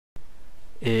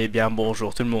Eh bien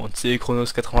bonjour tout le monde, c'est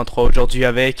Chronos83 aujourd'hui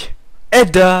avec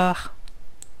Eldar.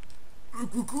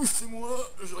 Coucou, c'est moi,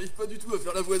 j'arrive pas du tout à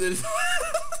faire la voix d'elle.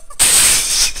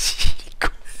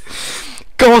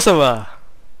 Comment ça va?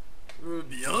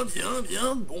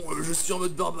 Bien. Bon, je suis en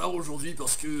mode barbare aujourd'hui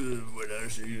parce que, voilà,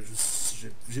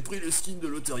 j'ai pris le skin de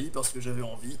Lotharie parce que j'avais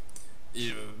envie.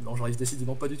 Et non, j'arrive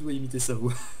décidément pas du tout à imiter sa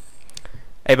voix.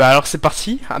 Eh ben alors c'est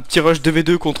parti, un petit rush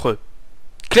 2v2 contre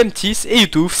Clemtis et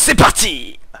Youtouff, c'est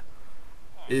parti!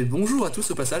 Et bonjour à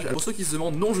tous au passage. Pour ceux qui se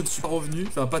demandent, non, je ne suis pas revenu,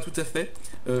 enfin pas tout à fait.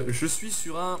 Je suis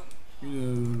sur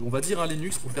on va dire un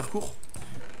Linux pour faire court.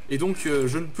 Et donc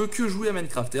je ne peux que jouer à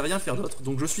Minecraft et rien faire d'autre.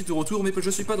 Donc je suis de retour, mais je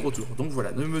suis pas de retour. Donc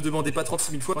voilà, ne me demandez pas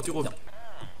 36 000 fois quand tu reviens.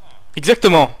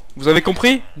 Exactement, vous avez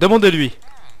compris? Demandez-lui.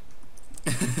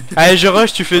 Allez je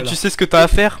rush, Voilà. tu sais ce que t'as à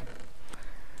faire?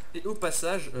 Et au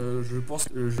passage, je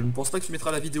ne pense pas que tu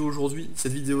mettras la vidéo aujourd'hui,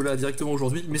 cette vidéo là directement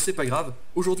aujourd'hui, mais c'est pas grave.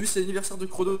 Aujourd'hui c'est l'anniversaire de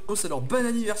Chronos, alors bon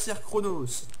anniversaire Chronos.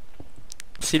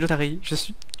 C'est Lotharie, je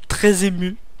suis très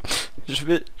ému. Je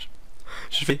vais...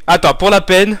 Attends, pour la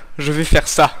peine, je vais faire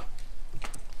ça.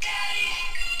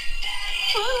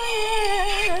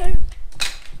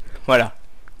 Voilà.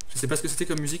 Je sais pas ce que c'était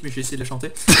comme musique, mais j'ai essayé de la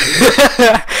chanter.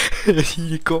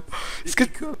 Il est con. Est-ce que...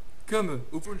 Comme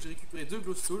au pôle j'ai récupéré 2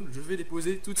 glowstone, je vais les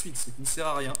poser tout de suite, ce qui ne sert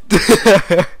à rien.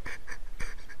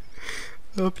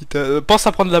 Oh putain, pense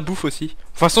à prendre la bouffe aussi. De toute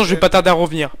façon, je vais pas tarder à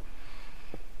revenir.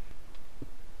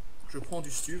 Je prends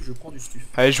du stuff.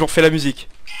 Allez, je vous refais la musique.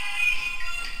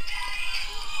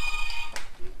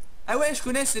 Ah ouais, je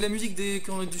connais, c'est la musique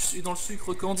dans le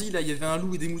sucre candy, là, il y avait un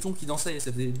loup et des moutons qui dansaient et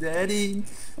ça faisait Daddy,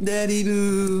 Daddy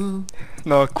Lou.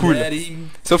 Non, cool. Daddy,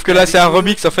 Sauf que là, c'est un Daddy Lou.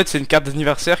 remix, en fait, c'est une carte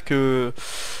d'anniversaire que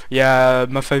y a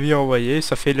ma famille a envoyé.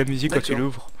 Ça fait de la musique quand tu D'accord.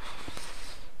 l'ouvres.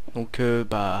 Donc,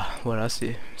 bah, voilà,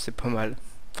 c'est pas mal.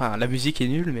 Enfin, la musique est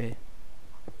nulle, mais...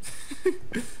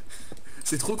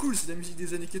 C'est trop cool, c'est la musique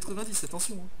des années 90,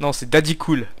 attention. Hein. Non, c'est Daddy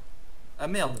Cool. Ah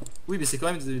merde. Oui, mais c'est quand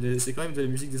même de la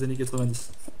musique des années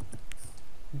 90.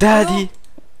 Daddy.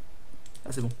 Ah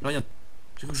c'est bon, rien.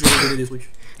 J'ai cru que je vais donner des trucs.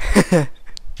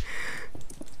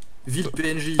 Ville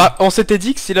PNJ. Ah, on s'était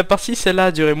dit que si la partie celle-là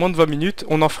a duré moins de 20 minutes,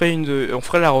 on en ferait on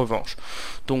ferait la revanche.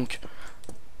 Donc,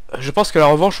 je pense que la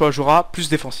revanche on la jouera plus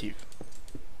défensive.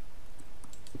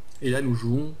 Et là nous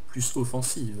jouons plus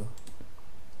offensive.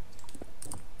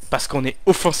 Parce qu'on est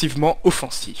offensivement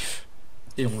offensif.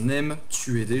 Et on aime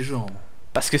tuer des gens.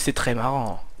 Parce que c'est très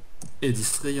marrant. Et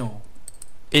distrayant.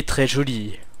 Et très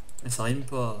joli. Mais ça rime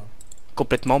pas.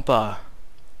 Complètement pas.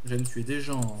 J'aime tuer des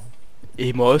gens.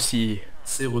 Et moi aussi.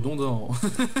 C'est redondant.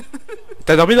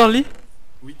 T'as dormi dans le lit?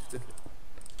 Oui, tout à fait.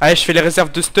 Allez, je fais les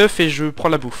réserves de stuff et je prends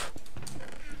la bouffe.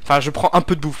 Enfin, je prends un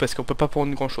peu de bouffe parce qu'on peut pas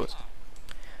prendre grand chose.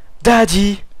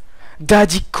 Daddy.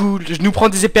 Daddy cool. Je nous prends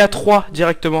des épées à 3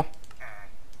 directement.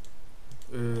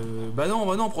 Bah non,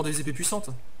 on prend des épées puissantes.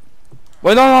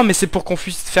 Ouais, non, mais c'est pour qu'on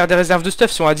puisse faire des réserves de stuff.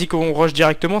 Si on a dit qu'on rush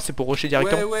directement, c'est pour rusher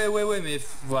directement. Ouais, mais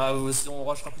voilà, on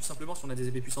rushera plus simplement si on a des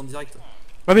épées puissantes directes.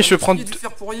 Ouais, mais je vais prendre... de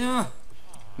faire pour rien.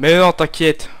 Mais non,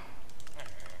 t'inquiète.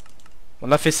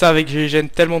 On a fait ça avec GGN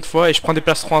tellement de fois et je prends des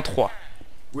placerons à 3.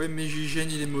 Ouais, mais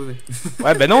Gigène il est mauvais.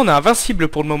 Ouais, bah non, on est invincible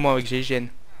pour le moment avec GGN.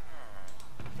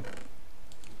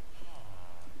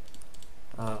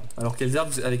 Ah, alors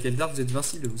avec Eldar vous êtes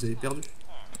vincible, vous avez perdu.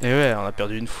 Et ouais, on a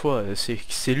perdu une fois.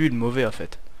 C'est lui le mauvais en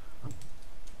fait.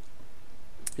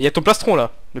 Il y a ton plastron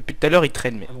là. Depuis tout à l'heure il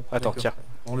traîne mais... Ah bon, Attends, d'accord. tiens.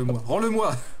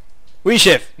 Rends-le-moi. Oui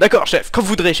chef, d'accord chef, comme vous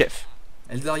voudrez chef.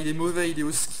 Eldar il est mauvais, il est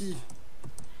au ski.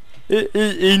 Et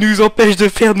il nous empêche de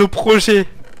faire nos projets.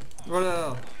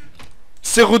 Voilà.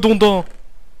 C'est redondant.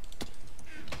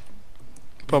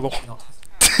 Pas bon. Non.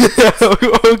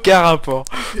 Aucun rapport.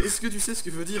 Est-ce que tu sais ce que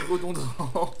veut dire redondant?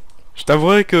 Je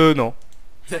t'avouerai que non.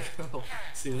 D'accord.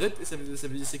 C'est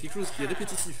quelque chose qui est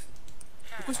répétitif.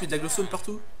 Pourquoi tu mets de la glowstone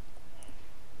partout?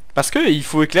 Parce que il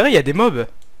faut éclairer, il y a des mobs.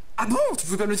 Ah bon? Tu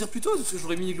pouvais pas me le dire plus tôt, parce que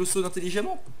j'aurais mis les glowstone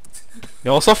intelligemment. Mais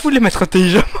on s'en fout de les mettre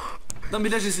intelligemment. Non mais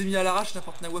là je les ai mis à l'arrache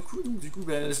n'importe nawaku, donc du coup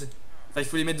bah enfin, il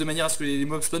faut les mettre de manière à ce que les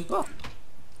mobs spawnent pas.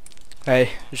 Allez,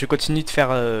 je continue de faire...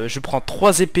 je prends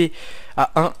 3 épées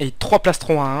à 1 et 3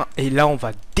 plastrons à 1. Et là on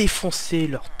va défoncer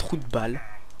leur trou de balle.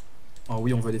 Ah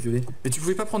oui, on va les violer. Mais tu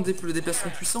pouvais pas prendre des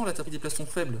plastrons puissants, là t'as pris des plastrons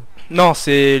faibles. Non,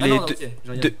 c'est Ah les, non, ok, j'ai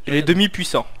rien, j'ai les rien.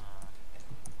 demi-puissants.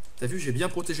 T'as vu, j'ai bien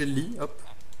protégé le lit, hop.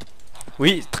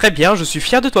 Oui, très bien, je suis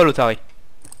fier de toi Lotharie.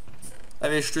 Ah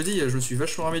mais je te dis, je me suis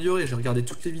vachement amélioré, j'ai regardé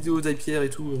toutes les vidéos d'Hypierre et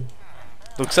tout.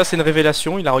 Donc ça c'est une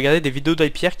révélation, il a regardé des vidéos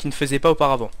d'Hypierre qu'il ne faisait pas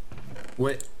auparavant.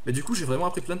 Ouais, mais du coup j'ai vraiment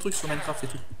appris plein de trucs sur Minecraft et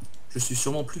tout. Je suis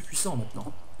sûrement plus puissant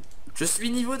maintenant. Je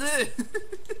suis niveau 2.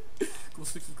 Pour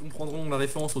ceux qui comprendront la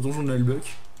référence au donjon de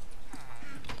l'Albuck.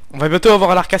 On va bientôt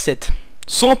avoir l'arc à 7.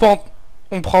 Soit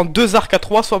on prend 2 arcs à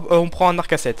 3, soit on prend un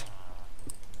arc à 7.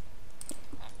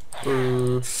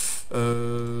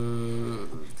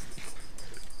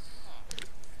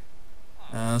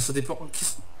 Ça dépend.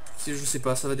 Je sais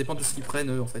pas, ça va dépendre de ce qu'ils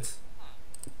prennent eux en fait.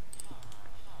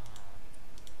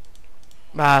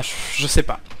 Bah, je sais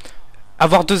pas.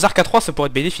 Avoir 2 arcs à 3, ça pourrait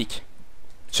être bénéfique.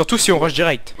 Surtout si on rush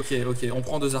direct. Ok, on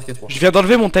prend 2 arcs à 3. Je viens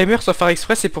d'enlever mon timer sans faire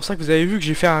exprès, c'est pour ça que vous avez vu que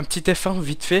j'ai fait un petit F1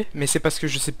 vite fait. Mais c'est parce que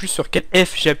je sais plus sur quel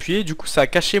F j'ai appuyé, du coup ça a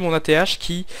caché mon ATH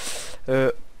qui...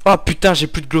 Oh putain, j'ai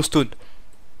plus de glowstone.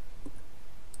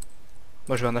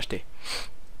 Moi je vais en acheter.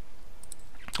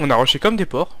 On a rushé comme des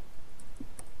porcs.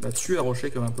 Bah tu as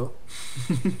rushé comme un porc.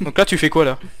 Donc là tu fais quoi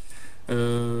là?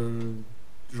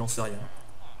 J'en sais rien.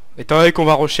 Étant donné qu'on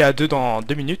va rusher à 2 dans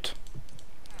 2 minutes.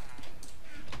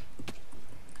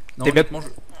 Non,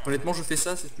 honnêtement, je fais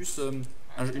ça, c'est plus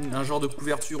un genre de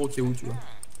couverture au cas où, tu vois.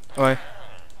 Ouais.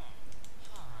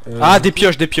 Ah, des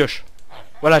pioches.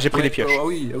 Voilà, j'ai pris des pioches. Ah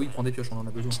oui, prends des pioches, on en a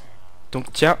besoin.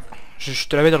 Donc tiens, je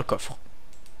te la mets dans le coffre.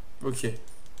 Ok.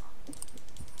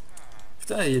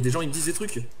 Putain, il y a des gens, ils me disent des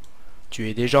trucs. Tu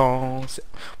es des gens...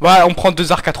 Ouais, on prend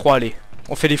 2 arcs à 3, allez.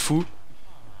 On fait les fous.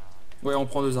 Ouais, on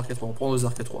prend 2 arcs à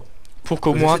 3, Pour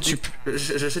qu'au moins tu...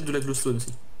 J'achète de la glowstone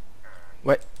aussi.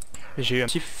 Ouais. J'ai eu un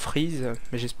petit freeze,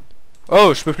 mais j'ai...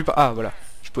 Oh, je peux plus pas... Ah, voilà.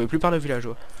 Je pouvais plus parler au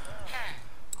villageois.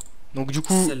 Donc du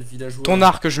coup, ton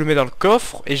arc, je le mets dans le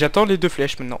coffre, et j'attends les 2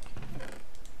 flèches maintenant.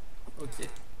 Ok.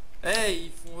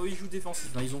 Hey, ils jouent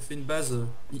défensif, hein. Ils ont fait une base...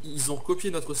 Ils ont recopié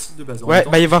notre site de base. Ouais,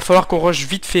 bah il va falloir qu'on rush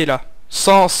vite fait, là.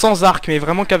 Sans arc, mais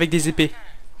vraiment qu'avec des épées.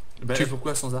 Bah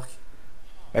pourquoi sans arc?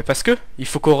 Bah parce que, il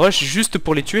faut qu'on rush juste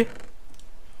pour les tuer.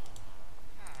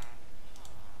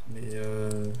 Mais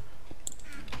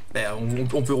bah,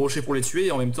 on peut rusher pour les tuer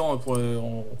et en même temps pour...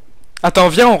 Attends,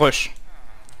 viens on rush.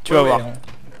 Tu vas voir.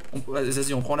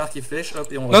 Vas-y, on prend l'arc et flèche,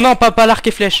 hop, et on... Non, pas l'arc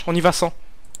et flèche, on y va sans.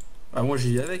 Ah moi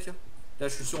j'y vais avec. Hein. Là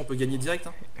je suis sûr on peut gagner direct.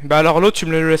 Hein. Bah alors l'autre tu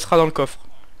me le laisseras dans le coffre.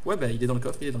 Ouais bah il est dans le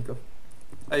coffre,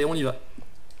 Allez, on y va.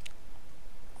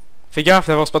 Fais gaffe,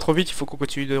 n'avance pas trop vite, il faut qu'on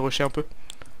continue de rusher un peu.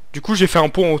 Du coup j'ai fait un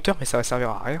pont en hauteur, mais ça va servir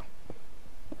à rien.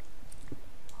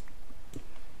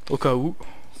 Au cas où.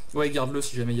 Ouais, garde-le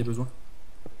si jamais il y a besoin.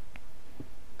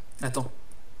 Attends.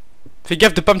 Fais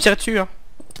gaffe de pas me tirer dessus, hein.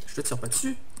 Je te tire pas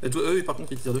dessus. Et toi, eux par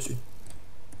contre ils tirent dessus.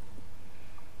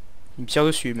 Il me tire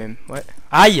dessus même, ouais.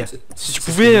 Aïe. Si tu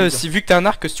pouvais, vu que t'as un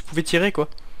arc, si tu pouvais tirer quoi.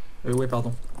 Ouais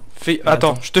pardon.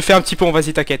 Attends, je te fais un petit pont,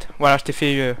 vas-y t'inquiète. Voilà, je t'ai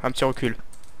fait un petit recul.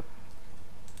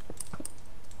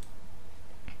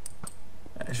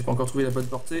 J'ai pas encore trouvé la bonne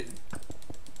portée.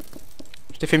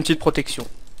 Je t'ai fait une petite protection.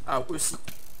 Ah aussi.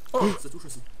 Oh, ça touche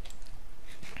aussi.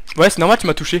 Ouais, c'est normal, tu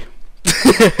m'as touché.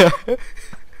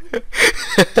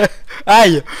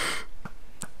 Aïe.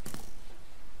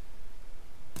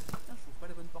 Putain, je trouve pas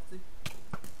la bonne portée.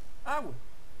 Ah ouais.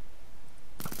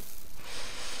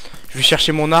 Je vais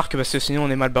chercher mon arc parce que sinon on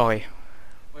est mal barré.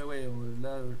 Ouais,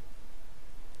 là...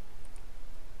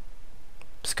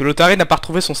 Parce que Lotharie n'a pas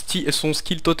retrouvé son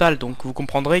skill total, donc vous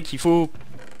comprendrez qu'il faut...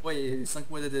 Ouais, 5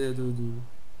 mois de...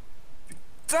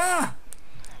 Putain.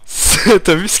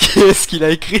 T'as vu ce qu'il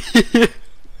a écrit?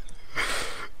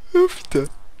 Oh putain.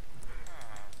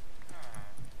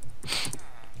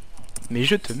 Mais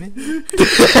je te mets...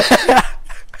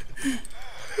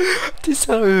 T'es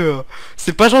sérieux?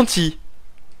 C'est pas gentil.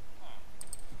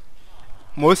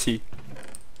 Moi aussi.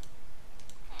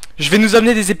 Je vais nous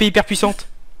amener des épées hyper puissantes.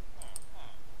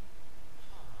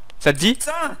 Ça te dit?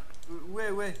 Putain.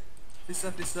 Ouais. Fais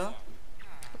ça.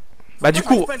 Bah du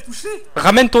coup, pas à le toucher.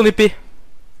 ramène ton épée.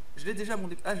 Je l'ai déjà mon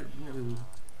épée. Ah,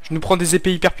 Je nous prends des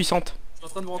épées hyper puissantes. Je suis en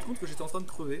train de me rendre compte que j'étais en train de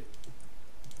crever.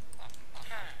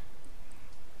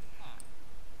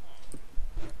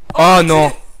 Oh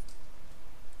non.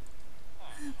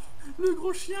 Le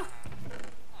gros chien.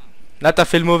 Là t'as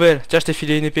fait le mauvais. Tiens, je t'ai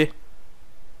filé une épée.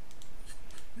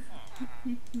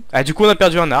 Ah du coup on a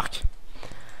perdu un arc.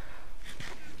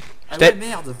 Ah ouais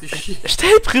merde, fais chier. Je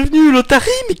t'avais prévenu Lotharie,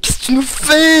 mais qu'est-ce que tu nous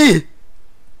fais?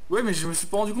 Ouais mais je me suis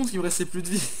pas rendu compte qu'il me restait plus de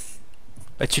vie.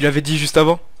 Bah tu l'avais dit juste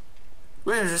avant.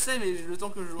 Ouais je sais mais le temps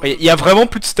que je... Il y a vraiment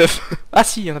plus de stuff. Ah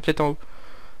si, il y en a peut-être en haut.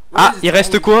 Ouais, ah, il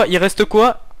reste quoi? Il reste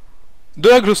quoi? De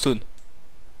la glowstone.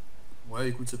 Ouais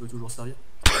écoute, ça peut toujours servir.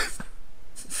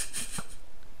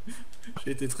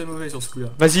 J'ai été très mauvais sur ce coup là.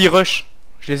 Vas-y rush.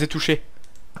 Je les ai touchés.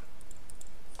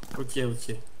 Ok.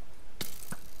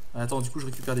 Attends, du coup je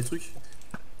récupère des trucs.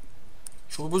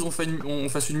 Je propose on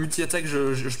fasse une multi-attaque,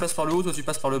 je passe par le haut, toi tu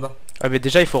passes par le bas. Ah mais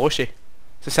déjà il faut rusher.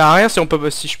 Ça sert à rien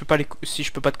si je peux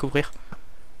pas te couvrir.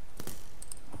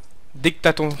 Dès que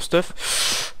t'as ton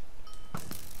stuff.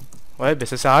 Ouais bah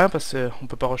ça sert à rien parce qu'on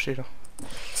peut pas rusher là.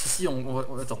 Si,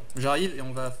 attends, j'arrive et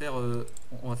on va faire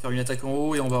une attaque en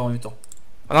haut et en bas en même temps.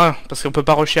 Ah non, parce qu'on peut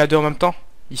pas rusher à deux en même temps.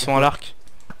 Ils sont à Pourquoi? l'arc.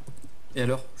 Et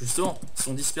alors, justement, si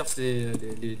on disperse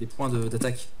les points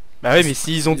d'attaque. Bah oui, mais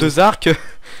s'ils ont deux arcs...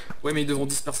 Ouais, mais ils devront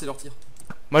disperser leurs tirs.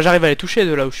 Moi j'arrive à les toucher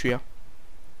de là où je suis. Hein.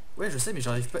 Ouais, je sais, mais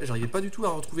j'arrivais pas du tout à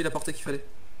retrouver la portée qu'il fallait.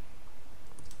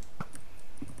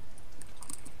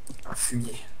 Un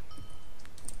fumier.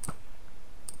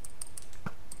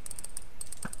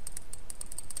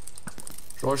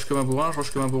 Je rush comme un bourrin, je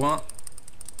rush comme un bourrin.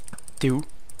 T'es où?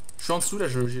 Je suis en dessous là,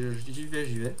 j'y vais,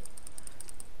 j'y vais.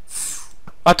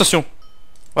 Attention.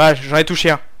 Ouais, j'en ai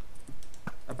touché un.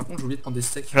 Ah par contre j'ai oublié de prendre des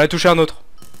steaks. J'en ai touché un autre.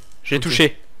 J'ai Ok.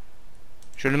 touché.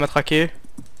 Je vais le matraquer.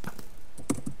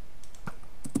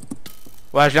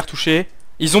 Ouais, je l'ai retouché.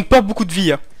 Ils ont pas beaucoup de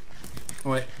vie. Hein.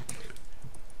 Ouais.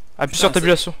 Appuie Putain, sur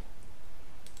tabulation.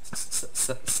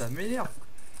 Ça m'énerve.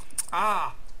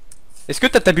 Ah. Est-ce que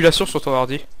t'as tabulation sur ton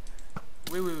ordi?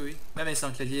 Oui, oui, oui. Non mais c'est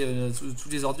un clavier, tous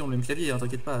les ordi ont le même clavier, hein,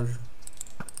 t'inquiète pas.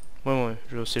 Ouais, ouais,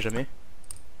 je sais jamais.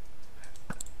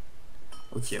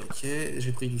 Ok, ok,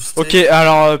 j'ai pris du steak. Ok,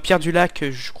 alors Pierre du Lac,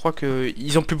 je crois que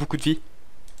ils ont plus beaucoup de vie.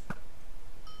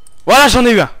 Voilà, j'en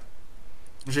ai eu un.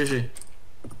 GG.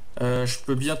 Je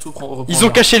peux bientôt reprendre. Ils ont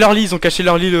caché leur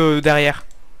lit, derrière.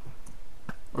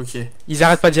 Ok. Ils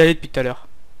arrêtent pas d'y aller depuis tout à l'heure.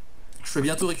 Je peux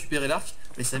bientôt récupérer l'arc,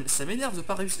 mais ça m'énerve de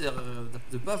pas réussir,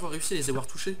 de pas avoir réussi à les avoir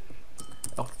touchés.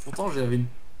 Alors que pourtant j'avais une...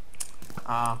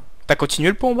 Ah. T'as continué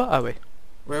le pont en bas? Ah ouais.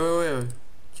 Ouais, ouais, ouais, ouais.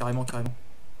 Carrément, carrément.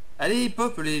 Allez,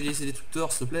 pop, les trucs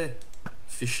d'or, s'il te plaît.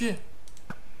 Fais chier.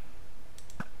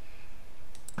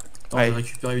 Attends, Ouais. j'ai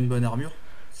récupéré une bonne armure.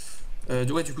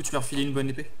 Ouais, du coup, tu m'as refilé une bonne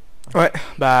épée. Ouais,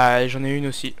 bah j'en ai une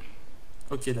aussi.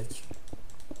 Ok, d'accord.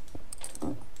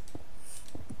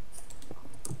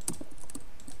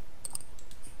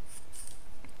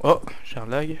 Oh, j'ai un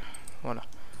lag. Voilà.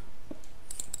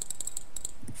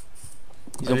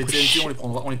 Ils ont Les pris TNT, chi- on les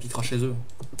prendra, on les piquera chez eux.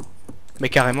 Mais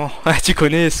carrément. Ah, tu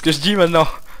connais ce que je dis maintenant.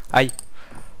 Aïe.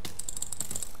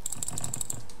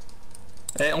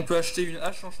 Eh, on peut acheter une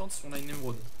hache enchante si on a une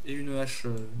émeraude. Et une hache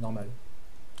normale.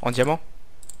 En diamant?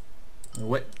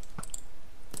 Ouais.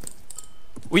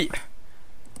 Oui.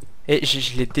 Et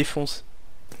je les défonce.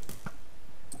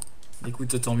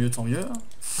 Écoute, tant mieux, tant mieux.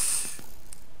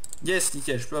 Yes,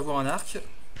 nickel, je peux avoir un arc.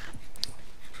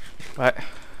 Ouais.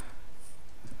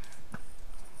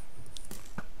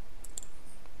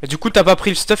 Et du coup, t'as pas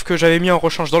pris le stuff que j'avais mis en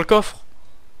rechange dans le coffre?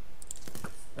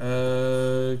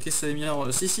 Qu'est-ce que t'avais mis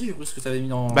en... Si, j'ai pris ce que t'avais mis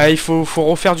dans... Bah il faut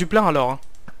refaire du plein alors. Hein.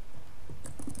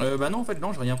 Bah non, en fait,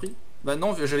 non, j'ai rien pris. Bah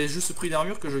non, j'avais juste pris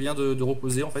l'armure que je viens de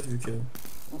reposer, en fait, vu que...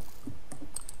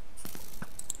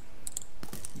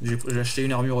 J'ai acheté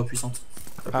une armure puissante.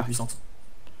 Pas plus puissante.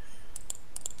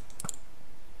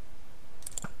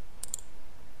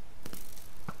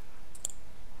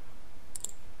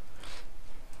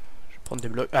 Je vais prendre des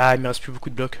blocs. Ah, il me reste plus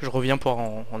beaucoup de blocs. Je reviens pour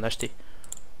en acheter.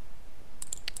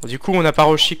 Bon, du coup, on n'a pas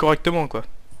rushé correctement quoi.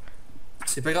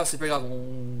 C'est pas grave, c'est pas grave.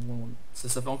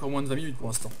 Ça fait encore moins de 20 minutes pour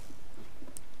l'instant.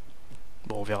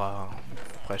 Bon, on verra.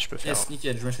 Après, je peux faire... Yes,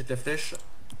 nickel, je m'achète la flèche.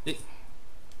 Et...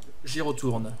 j'y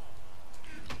retourne.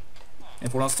 Et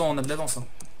pour l'instant, on a de l'avance.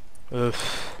 Hein.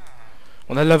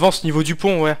 On a de l'avance niveau du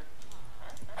pont, ouais.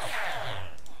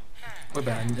 Ouais,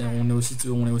 bah, on est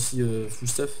aussi full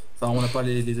stuff. Enfin, on n'a pas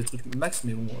les trucs max,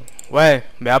 mais bon... Ouais,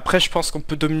 mais après, je pense qu'on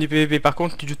peut dominer PVP. Par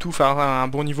contre, du tout, faire un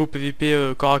bon niveau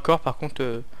PVP corps à corps. Par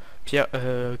contre, Pierre...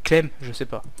 Clem, je sais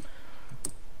pas.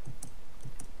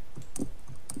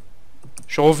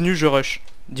 Je suis revenu, je rush.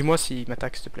 Dis-moi s'il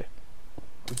m'attaque, s'il te plaît.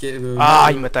 Ok, ah,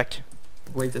 il m'attaque.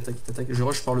 Ouais, il t'attaque, il t'attaque. Je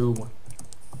rush par le haut, moi.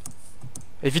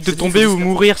 Évite de tomber ou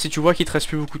mourir. Si tu vois qu'il te reste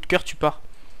plus beaucoup de cœur, tu pars.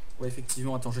 Ouais,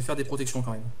 effectivement. Attends, je vais faire des protections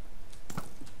quand même.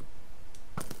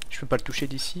 Je peux pas le toucher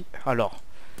d'ici. Alors.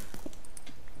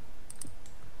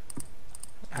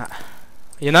 Ah.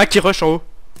 Il y en a un qui rush en haut.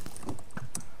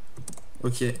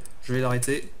 Ok, je vais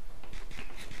l'arrêter.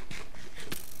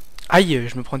 Aïe,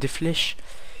 je me prends des flèches.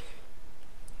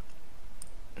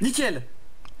 Nickel.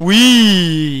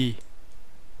 Oui.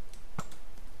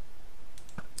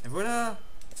 Et voilà.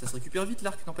 Ça se récupère vite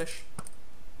l'arc, n'empêche.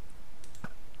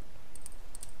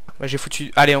 Ouais, j'ai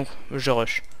foutu... Allez, je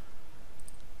rush.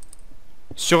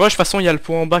 Sur rush, de toute façon, il y a le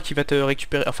pont en bas qui va te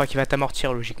récupérer... Enfin, qui va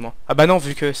t'amortir, logiquement. Ah bah non,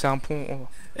 vu que c'est un pont...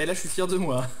 Et là, je suis fier de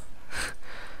moi.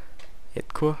 Y'a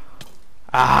de quoi?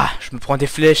 Ah, je me prends des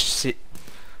flèches, c'est...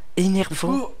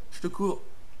 énervant. Je te cours.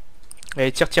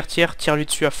 Allez, tire-lui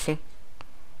dessus à fond.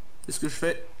 Qu'est-ce que je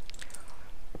fais?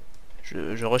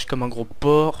 Je rush comme un gros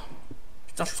porc.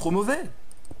 Putain, je suis trop mauvais.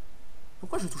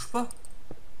 Pourquoi je touche pas?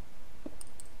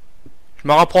 Je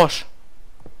me rapproche.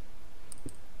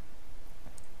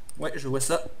 Ouais, je vois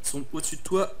ça. Ils sont au-dessus de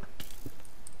toi.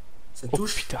 Ça Oh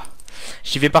touche. putain.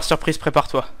 J'y vais par surprise,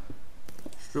 prépare-toi.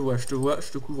 Je te vois, je te vois, je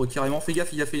te couvre carrément. Fais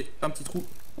gaffe, il a fait un petit trou.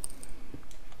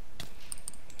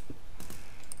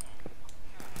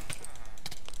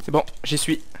 C'est bon, j'y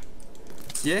suis.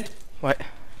 T'y es? Ouais.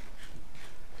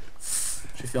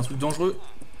 J'ai fait un truc dangereux.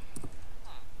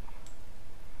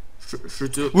 Je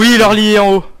te... Oui, l'orly est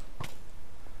en haut.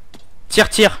 Tire,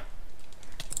 tire.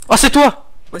 Oh, c'est toi!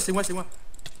 Ouais, c'est moi, c'est moi.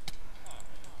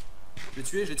 J'ai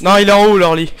tué, j'ai tué. Non, il est en haut,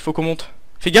 l'orly. Il faut qu'on monte.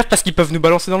 Fais gaffe parce qu'ils peuvent nous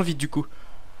balancer dans le vide du coup.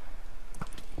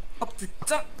 Oh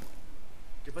putain!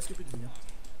 J'ai presque plus de vie. Hein.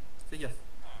 Fais gaffe.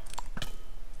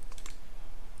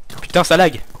 Putain, ça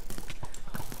lag.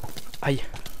 Aïe.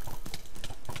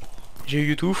 J'ai eu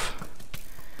Youtouff.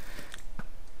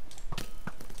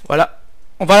 Voilà.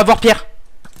 On va l'avoir, Pierre.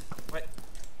 Ouais.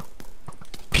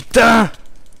 Putain!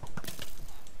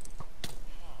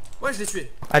 Ouais, je l'ai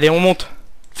tué. Allez, on monte.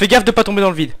 Fais gaffe de pas tomber dans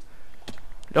le vide.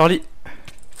 L'orly.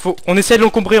 Faut... On essaie de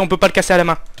l'encombrer, on peut pas le casser à la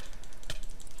main.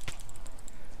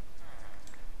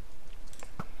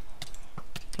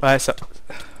 Ouais, ça.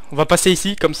 On va passer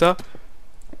ici, comme ça.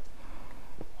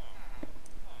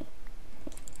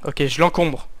 Ok, je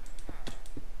l'encombre.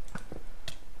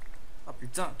 Ah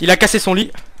putain. Il a cassé son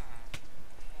lit.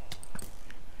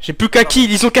 J'ai plus qu'à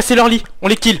kill, ils ont cassé leur lit. On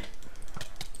les kill.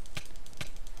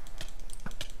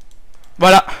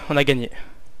 Voilà, on a gagné.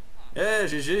 Eh,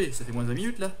 GG, ça fait moins de 20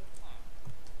 minutes là.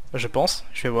 Je pense,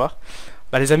 je vais voir.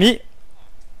 Bah les amis.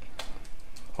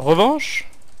 Revanche.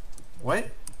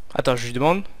 Ouais. Attends, je lui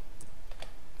demande.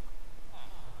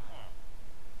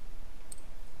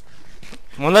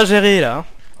 On a géré là. Hein.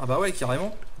 Ah bah ouais,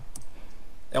 carrément.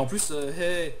 Et en plus,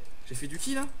 hey, j'ai fait du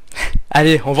kill hein.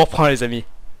 Allez, on va reprendre les amis.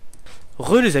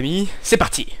 Les amis, c'est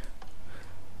parti.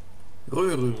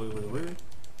 Re.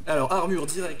 Alors, armure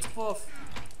direct, pof.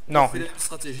 Non. On fait la même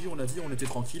stratégie, on a dit, on était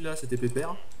tranquille là, c'était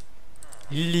pépère.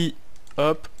 Lit,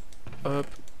 hop, hop,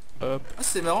 hop. Ah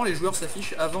c'est marrant, les joueurs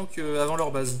s'affichent avant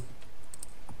leur base.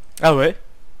 Ah ouais.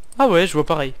 Ah ouais, je vois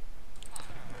pareil.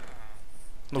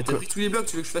 Donc t'as pris tous les blocs,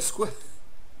 tu veux que je fasse quoi?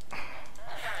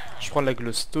 Je prends la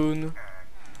glowstone.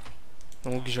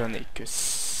 Donc j'en ai que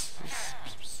 6.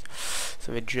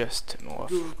 Ça va être juste. Bon, on va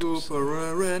go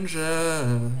Power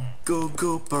Ranger.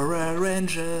 Go Power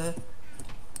Ranger.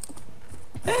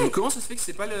 Hey, comment ça se fait que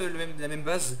c'est pas la même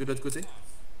base que de l'autre côté?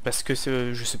 Parce que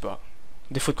c'est... je sais pas.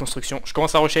 Défaut de construction. Je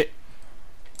commence à rusher.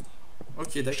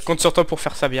 Ok, d'accord. Je compte sur toi pour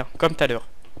faire ça bien. Comme tout à l'heure.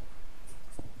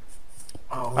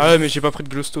 Ah ouais, mais j'ai pas pris de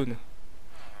glowstone.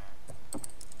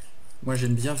 Moi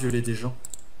j'aime bien violer des gens.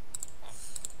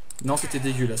 Non, c'était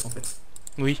dégueulasse en fait.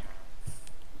 Oui.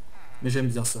 Mais j'aime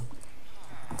bien ça.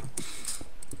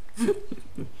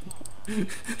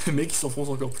 Le mec il s'enfonce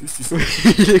encore plus, tu sais.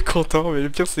 Il est content, mais le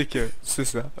pire c'est que c'est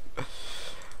ça.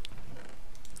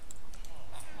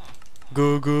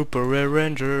 Go Power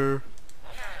Ranger.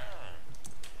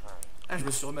 Ah, je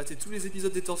me suis rematé tous les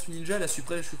épisodes des Tortues Ninja, là je suis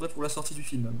prêt pour la sortie du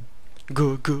film.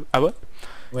 Go. Ah ouais?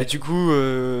 Ouais. Et du coup,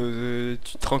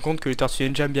 tu te rends compte que les Tortues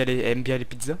Ninja aiment bien les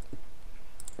pizzas?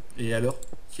 Et alors?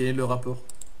 Quel est le rapport?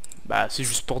 Bah, c'est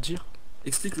juste pour dire.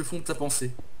 Explique le fond de ta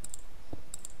pensée.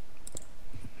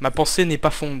 Ma pensée n'est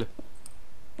pas fonde.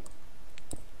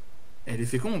 Elle est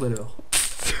féconde alors.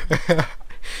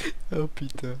 Oh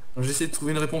putain. J'essaie de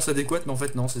trouver une réponse adéquate, mais en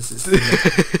fait non, c'est...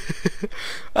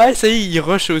 Ah, ça y est, ils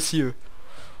rushent aussi eux.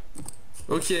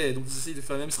 Ok, donc ils essayent de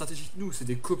faire la même stratégie que nous, c'est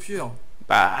des copieurs.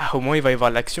 Bah, au moins il va y avoir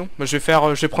de l'action. Moi je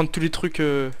vais prendre tous les trucs...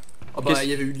 Ah bah, il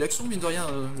y avait eu de l'action, mine de rien,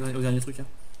 au dernier truc. Hein.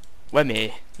 Ouais,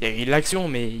 mais il y a eu de l'action,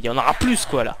 mais il y en aura plus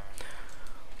quoi là.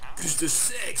 Plus de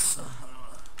sexe.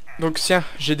 Donc tiens,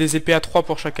 j'ai des épées à 3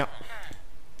 pour chacun.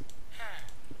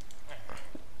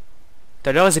 Tout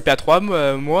à l'heure les épées à 3,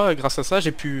 moi grâce à ça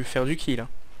j'ai pu faire du kill. Hein.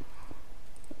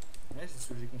 Ouais, c'est ce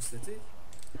que j'ai constaté.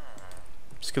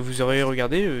 Parce que vous aurez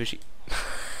regardé, j'ai...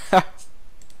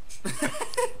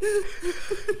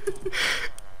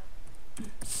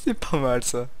 C'est pas mal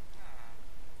ça.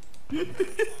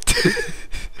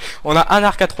 On a un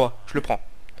arc à 3, je le prends.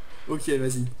 Ok,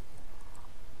 vas-y.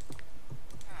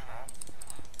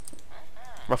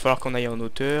 Va falloir qu'on aille en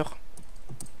hauteur.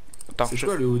 Attends, c'est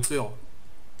quoi le hauteur?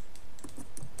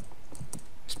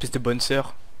 Espèce de bonne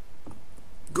sœur.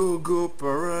 Go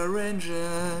Power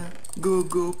Ranger. Go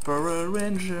Power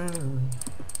Ranger.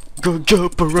 Go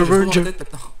Power Ranger.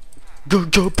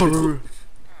 Go Power.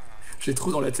 J'ai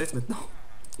trop dans la tête maintenant.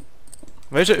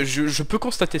 Ouais, je peux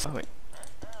constater ça, ouais.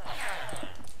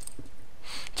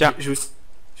 Tiens. J'ai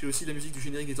aussi la musique du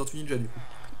générique des Tortues Ninja du coup.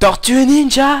 Tortues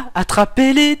Ninja,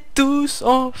 attrapez-les tous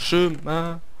en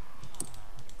chemin.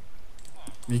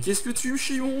 Mais qu'est-ce que tu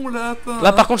chies mon lapin?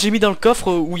 Là par contre j'ai mis dans le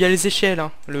coffre où il y a les échelles,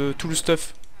 hein, tout le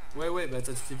stuff. Ouais, bah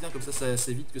tu fais bien, comme ça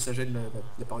c'est vite que ça gêne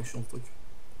l'apparition du truc.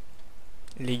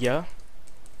 Les gars.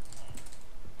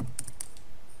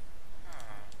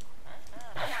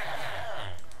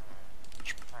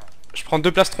 Je prends 2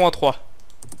 plastrons à 3.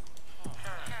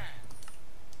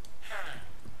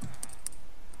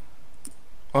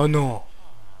 Oh non.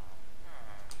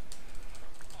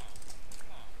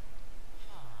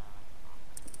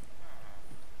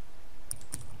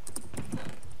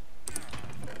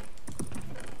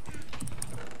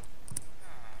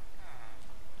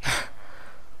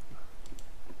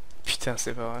 Putain,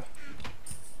 c'est pas vrai.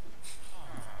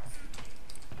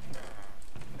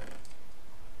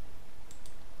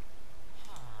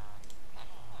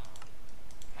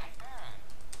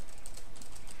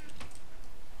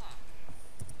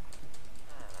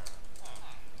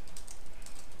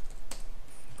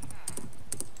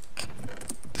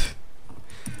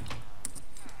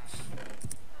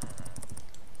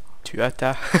 Tu as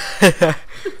ta...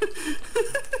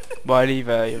 Bon allez, il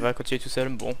va continuer tout seul,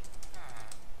 bon.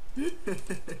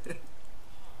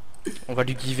 On va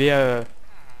lui giver un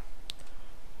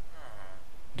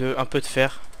peu de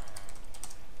fer.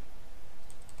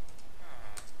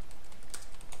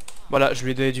 Voilà, je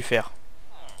lui ai donné du fer.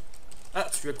 Ah,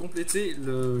 tu as complété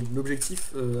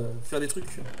l'objectif faire des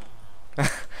trucs.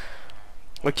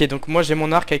 Ok, donc moi j'ai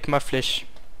mon arc avec ma flèche.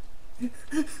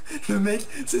 Le mec,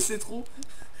 c'est trop.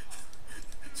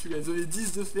 Tu lui as donné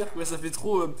 10 de fer, quoi, ça fait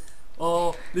trop...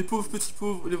 Oh, les pauvres petits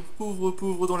pauvres, les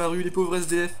pauvres dans la rue, les pauvres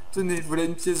SDF. Tenez, voilà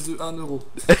une pièce de 1 euro.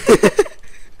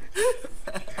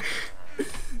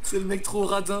 C'est le mec trop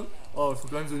radin. Oh, faut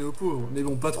quand même donner aux pauvres, mais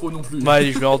bon, pas trop non plus. Bon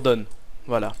allez, je leur donne.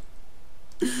 Voilà.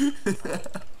 Je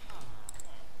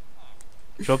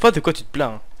vois pas de quoi tu te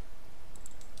plains. Hein.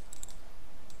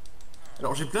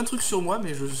 Alors j'ai plein de trucs sur moi,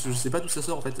 mais je sais pas d'où ça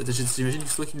sort en fait. J'imagine que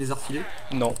c'est toi qui me les as refilés.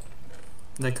 Non.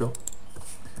 D'accord.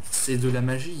 C'est de la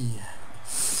magie.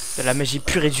 De la magie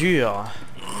pure et dure.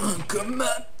 Comme ma...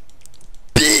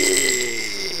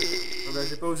 bah,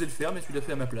 j'ai pas osé le faire, mais tu l'as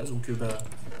fait à ma place, donc bah...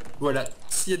 Voilà.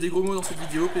 S'il y a des gros mots dans cette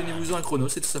vidéo, plaignez-vous-en un chrono,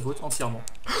 c'est de sa faute entièrement.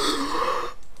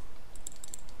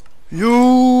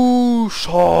 You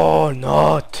shall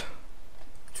not.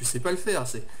 Tu sais pas le faire,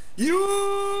 c'est... You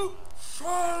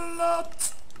shall not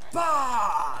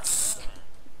pass.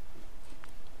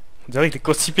 On dirait que t'es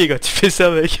constipé quand tu fais ça,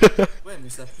 mec. Ouais, mais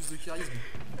ça a plus de charisme.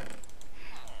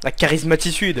 La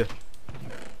charismatitude.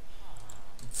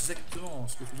 Exactement,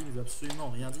 ce que tu dis ne veut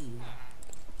absolument rien dire.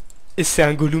 Et c'est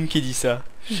un Gollum qui dit ça.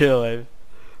 Je rêve.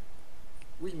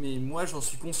 Oui, mais moi j'en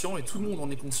suis conscient et tout le monde en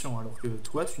est conscient, alors que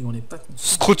toi tu n'en es pas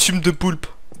conscient. Scrotum de poulpe.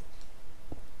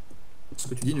 Ce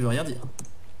que tu dis ne veut rien dire.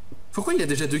 Pourquoi il a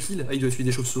déjà 2 kills? Ah, il doit tuer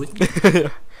des chauves-souris.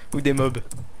 Ou des mobs.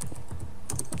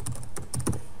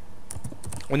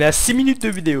 On est à 6 minutes de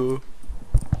vidéo.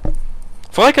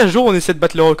 Faudrait qu'un jour on essaie de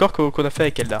battre le record qu'on a fait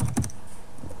avec Eldar.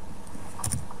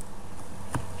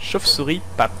 Chauve-souris,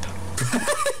 pape.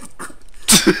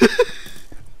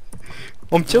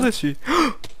 On me tire dessus.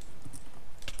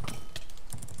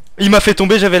 Il m'a fait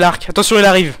tomber, j'avais l'arc. Attention, il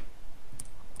arrive.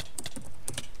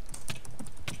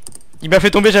 Il m'a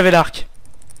fait tomber, j'avais l'arc.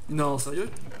 Non, sérieux?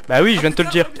 Bah oui, je viens de te le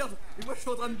dire. Merde. Et moi je suis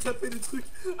en train de taper des trucs.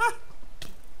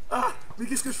 Ah, mais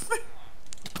qu'est-ce que je fais?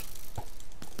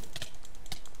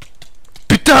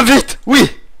 Putain, vite. Oui.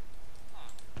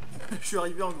 Je suis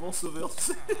arrivé en grand sauveur, tu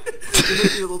sais. Le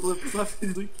mec il est en train de taper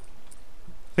des trucs.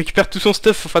 Récupère tout son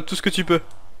stuff, enfin tout ce que tu peux.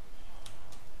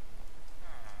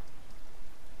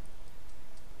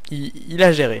 Il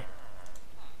a géré.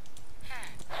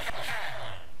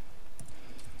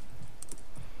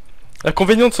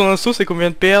 L'inconvénient de son assaut, c'est qu'on vient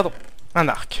de perdre un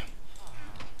arc.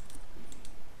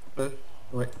 Ouais.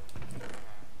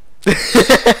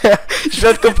 Je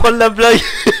viens de comprendre la blague.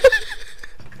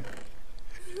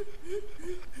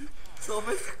 C'est en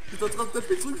fait, j'étais en train de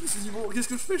taper le truc, je me suis dit bon, qu'est-ce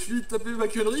que je fais? Je suis dit de taper ma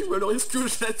connerie ou alors est-ce que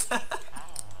je l'attaque?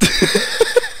 Tu sais,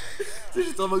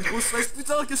 j'étais en mode grosse face,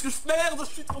 putain, qu'est-ce que je fais? Merde,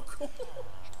 je suis trop con.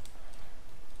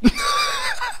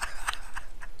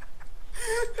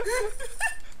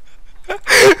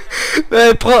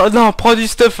 Ouais, prends du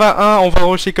stuff à 1, on va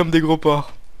rusher comme des gros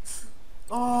porcs.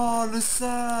 Oh, le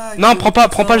sac. Non, prends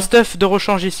pas le stuff de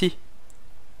rechange ici.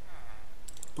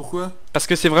 Pourquoi? Parce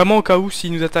que c'est vraiment au cas où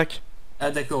s'ils nous attaquent. Ah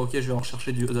d'accord, ok, je vais en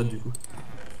rechercher d'autres du coup.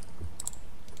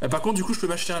 Par contre, du coup, je peux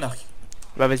m'acheter un arc.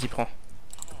 Bah vas-y, prends.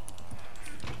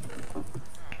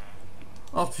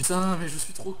 Oh putain, mais je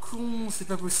suis trop con, c'est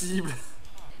pas possible.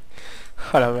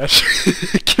 Oh la vache.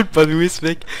 Quel panoué ce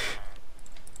mec.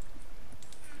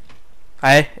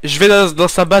 Ouais, je vais dans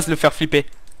sa base le faire flipper.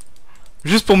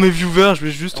 Juste pour mes viewers, je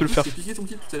vais juste te le faire. J'ai piqué ton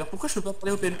kill tout à l'heure. Pourquoi je peux pas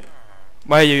parler au PN?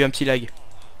 Ouais, il y a eu un petit lag.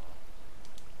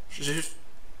 J'ai juste...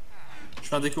 Je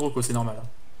fais un déco reco, c'est normal. Hein.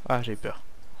 Ah, j'ai peur.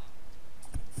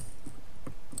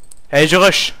 Allez, je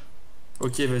rush.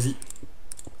 Ok, vas-y.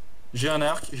 J'ai un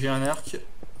arc, j'ai un arc.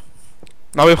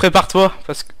 Non mais prépare-toi,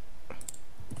 parce que...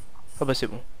 Ah bah c'est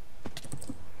bon.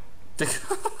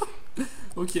 D'accord.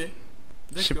 Ok.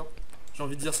 D'accord. J'ai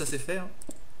envie de dire ça c'est fait. Hein.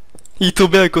 Il est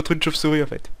tombé contre une chauve-souris en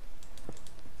fait.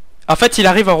 En fait, il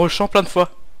arrive en rushant plein de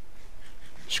fois.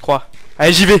 Je crois.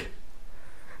 Allez, j'y vais.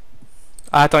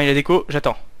 Ah, attends, il a déco,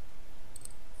 j'attends.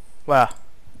 Voilà.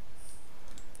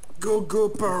 Go go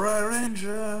Power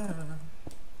Ranger.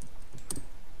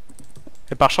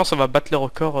 Et par chance, on va battre le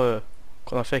record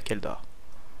qu'on a fait avec Eldar.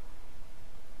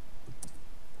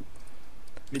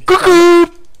 Mais Coucou!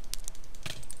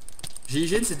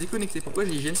 GIGN s'est déconnecté. Pourquoi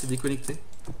GIGN s'est déconnecté?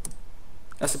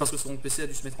 Ah, c'est parce que son PC a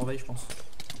dû se mettre en veille, je pense.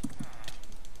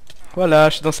 Voilà,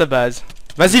 je suis dans sa base.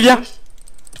 Vas-y, viens!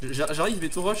 J'arrive, mais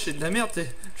ton rush c'est de la merde,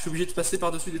 je suis obligé de passer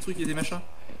par-dessus des trucs et des machins.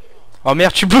 Oh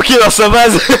merde, je suis bloqué dans sa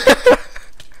base!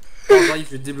 Non, j'arrive,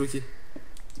 je vais te débloquer.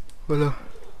 Voilà.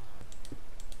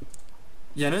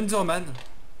 Il y a un Underman.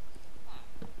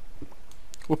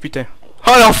 Oh putain.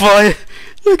 Oh l'enfoiré!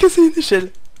 Il a cassé une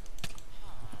échelle.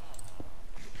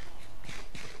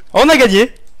 On a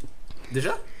gagné!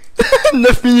 Déjà?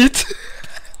 9 minutes!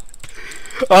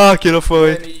 Ah, quel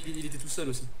enfoiré! Ouais, mais il était tout seul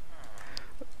aussi.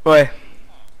 Ouais.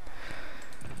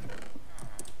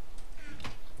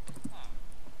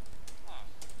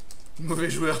 Mauvais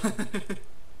joueur.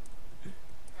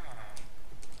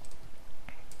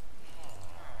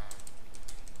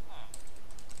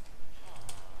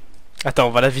 Attends,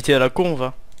 on va l'inviter à la con, on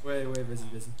va. Ouais,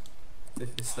 vas-y. T'as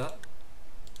fait ça.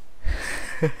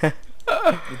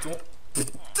 Mettons...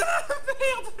 Putain,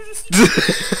 merde, je suis...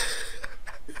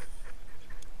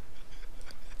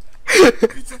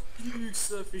 Putain, Linux,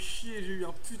 ça fait chier, j'ai eu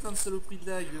un putain de saloperie de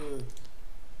lag.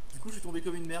 Du coup, je suis tombé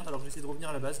comme une merde, alors j'essaie de revenir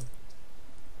à la base.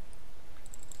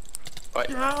 Ouais.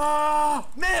 Ah,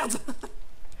 merde.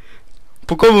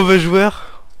 Pourquoi mauvais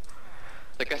joueur?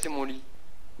 T'as cassé mon lit.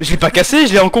 Je l'ai pas cassé,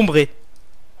 je l'ai encombré.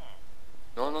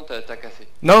 Non, t'as cassé.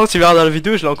 Non, tu verras dans la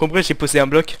vidéo, je l'ai encombré, j'ai posé un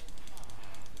bloc.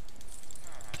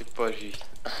 C'est pas juste.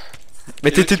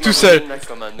 Mais t'étais tout seul.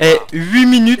 Eh, 8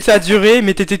 minutes ça a duré,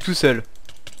 mais t'étais tout seul.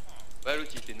 Ouais,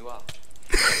 l'autre il était noir.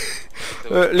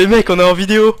 Les mecs, on est en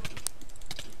vidéo.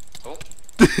 Bon.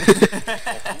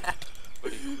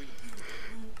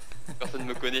 Personne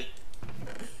me connaît.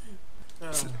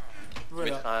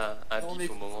 Voilà. Mettre un Non, mais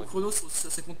bip au moment. Chronos,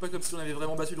 ça compte pas comme si on avait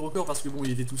vraiment battu le record parce que bon,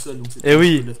 il était tout seul. Donc Eh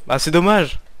oui, bah c'est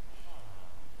dommage.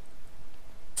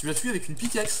 Tu l'as tué avec une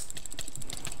pickaxe.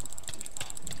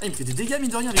 Ah, il me fait des dégâts mine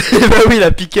de rien avec Eh bah oui,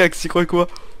 la pickaxe, tu crois quoi?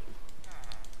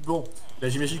 Bon, bah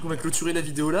j'imagine qu'on va clôturer la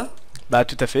vidéo là. Bah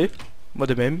tout à fait, moi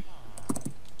de même.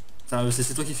 Enfin,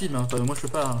 c'est toi qui filmes, hein. Moi je peux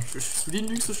pas, hein. Je suis sous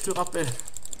Linux, je te rappelle.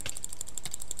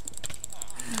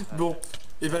 Bon,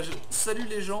 et bah je salue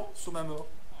les gens sur ma mort.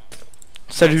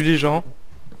 Salut les gens.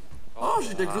 Oh,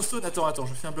 j'ai de la glowstone. Attends,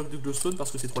 je fais un bloc de glowstone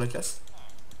parce que c'est trop la classe.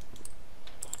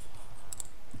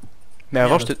 Mais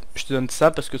avant, je Merde. te donne ça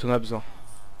parce que t'en as besoin.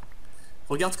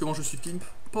 Regarde comment je suis pimp.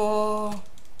 Oh.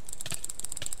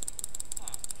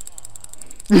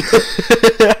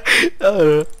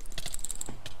 Ah,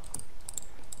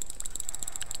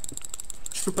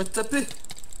 Je peux pas te taper.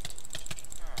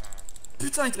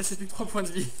 Putain, il te restait plus que 3 points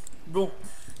de vie. Bon,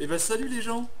 et bah salut les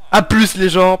gens. A plus les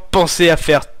gens, pensez à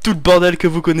faire tout le bordel que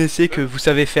vous connaissez, que vous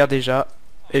savez faire déjà.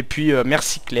 Et puis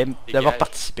merci Clem d'avoir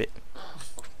participé.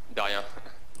 De rien.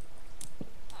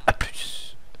 A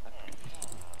plus.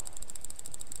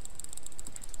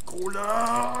 Gros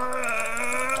lard.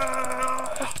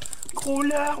 Gros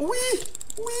lard, oui.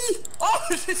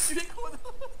 Oh, j'ai sué Chrono.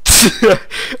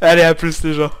 Allez, à plus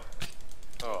les gens.